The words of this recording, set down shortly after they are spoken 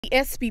The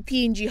SP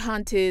PNG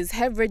Hunters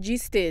have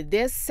registered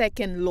their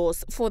second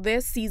loss for their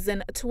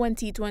season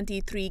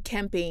 2023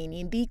 campaign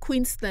in the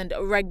Queensland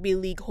Rugby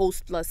League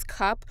Host Plus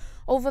Cup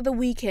over the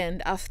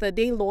weekend after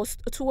they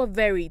lost to a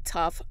very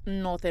tough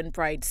Northern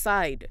Pride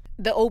side.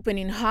 The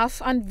opening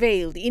half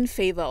unveiled in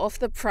favour of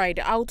the Pride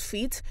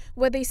outfit,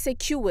 where they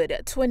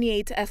secured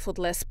 28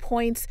 effortless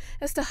points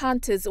as the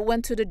Hunters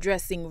went to the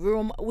dressing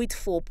room with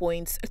 4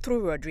 points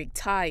through Roderick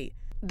tie.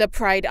 The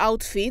Pride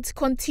outfit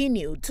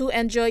continued to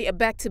enjoy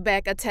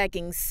back-to-back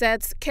attacking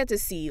sets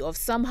courtesy of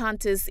some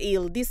Hunters'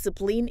 ill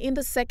discipline in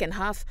the second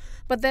half,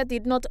 but that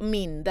did not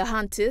mean the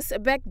Hunters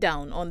backed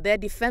down on their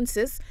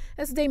defences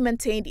as they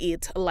maintained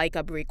it like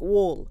a brick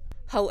wall.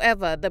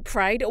 However, the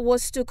Pride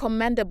was too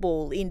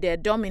commendable in their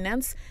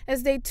dominance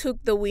as they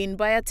took the win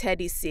by a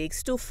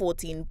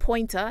 36-14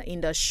 pointer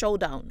in the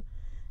showdown.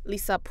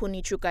 Lisa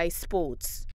Punichukai Sports.